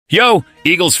Yo,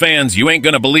 Eagles fans, you ain't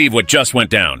gonna believe what just went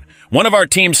down. One of our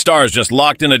team stars just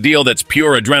locked in a deal that's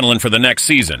pure adrenaline for the next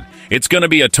season. It's gonna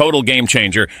be a total game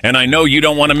changer, and I know you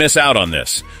don't want to miss out on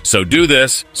this. So do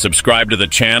this, subscribe to the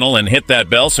channel, and hit that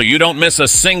bell so you don't miss a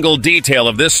single detail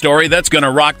of this story that's gonna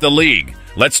rock the league.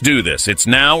 Let's do this. It's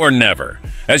now or never.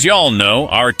 As y'all know,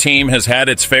 our team has had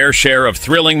its fair share of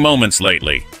thrilling moments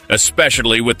lately,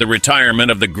 especially with the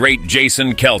retirement of the great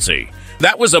Jason Kelce.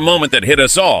 That was a moment that hit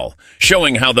us all,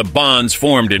 showing how the bonds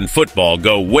formed in football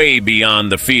go way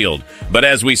beyond the field. But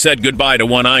as we said goodbye to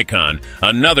one icon,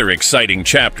 another exciting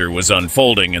chapter was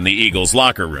unfolding in the Eagles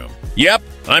locker room. Yep,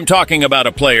 I'm talking about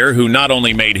a player who not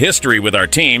only made history with our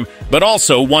team, but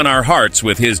also won our hearts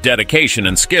with his dedication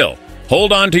and skill.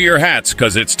 Hold on to your hats,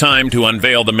 because it's time to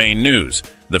unveil the main news.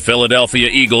 The Philadelphia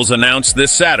Eagles announced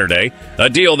this Saturday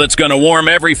a deal that's going to warm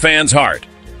every fan's heart.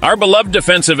 Our beloved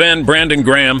defensive end, Brandon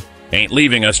Graham, ain't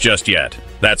leaving us just yet.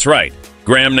 That's right.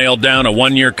 Graham nailed down a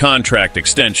one-year contract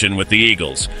extension with the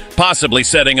Eagles, possibly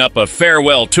setting up a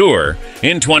farewell tour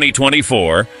in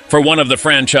 2024 for one of the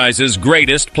franchise's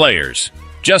greatest players.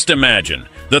 Just imagine,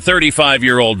 the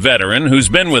 35-year-old veteran who's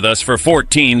been with us for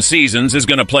 14 seasons is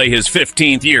going to play his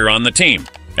 15th year on the team.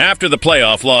 After the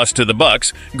playoff loss to the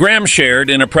Bucs, Graham shared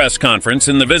in a press conference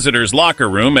in the visitors' locker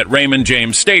room at Raymond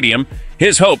James Stadium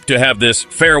his hope to have this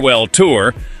farewell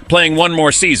tour, playing one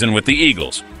more season with the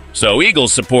Eagles. So,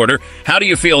 Eagles supporter, how do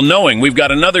you feel knowing we've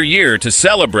got another year to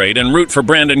celebrate and root for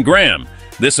Brandon Graham,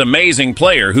 this amazing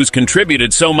player who's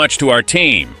contributed so much to our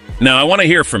team? Now, I want to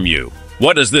hear from you.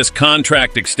 What does this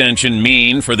contract extension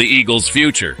mean for the Eagles'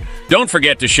 future? Don't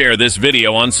forget to share this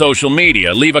video on social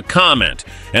media, leave a comment,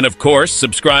 and of course,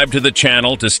 subscribe to the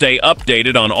channel to stay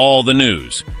updated on all the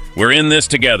news. We're in this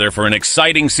together for an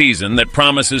exciting season that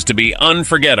promises to be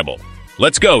unforgettable.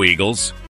 Let's go, Eagles!